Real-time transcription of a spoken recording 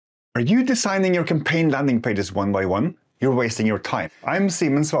Are you designing your campaign landing pages one by one? You're wasting your time. I'm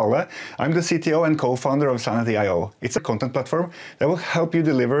Simen Svale. I'm the CTO and co-founder of Sanity.io. It's a content platform that will help you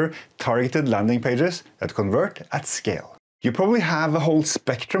deliver targeted landing pages that convert at scale. You probably have a whole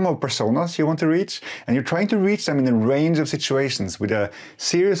spectrum of personas you want to reach, and you're trying to reach them in a range of situations with a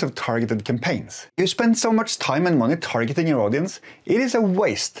series of targeted campaigns. You spend so much time and money targeting your audience, it is a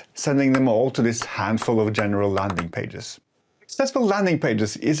waste sending them all to this handful of general landing pages. Successful landing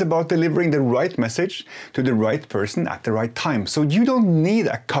pages is about delivering the right message to the right person at the right time. So you don't need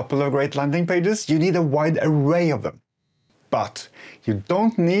a couple of great landing pages, you need a wide array of them. But you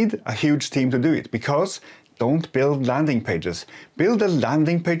don't need a huge team to do it, because don't build landing pages, build a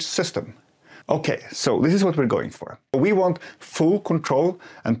landing page system. Okay, so this is what we're going for. We want full control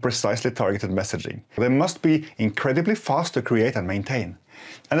and precisely targeted messaging. They must be incredibly fast to create and maintain.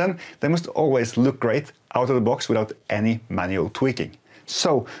 And then they must always look great out of the box without any manual tweaking.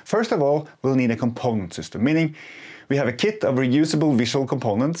 So, first of all, we'll need a component system, meaning we have a kit of reusable visual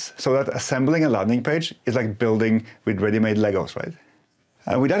components so that assembling a landing page is like building with ready-made Legos, right?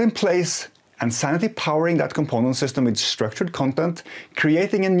 And with that in place, and Sanity powering that component system with structured content,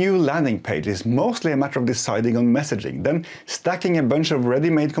 creating a new landing page is mostly a matter of deciding on messaging, then stacking a bunch of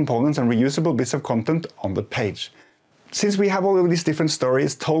ready-made components and reusable bits of content on the page. Since we have all of these different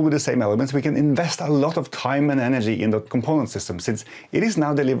stories told with the same elements, we can invest a lot of time and energy in the component system, since it is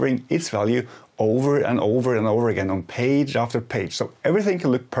now delivering its value over and over and over again on page after page. So everything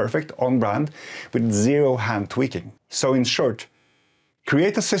can look perfect on brand with zero hand tweaking. So in short,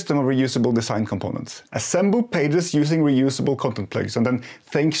 create a system of reusable design components. Assemble pages using reusable content plugs, and then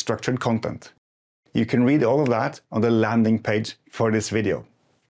think structured content. You can read all of that on the landing page for this video.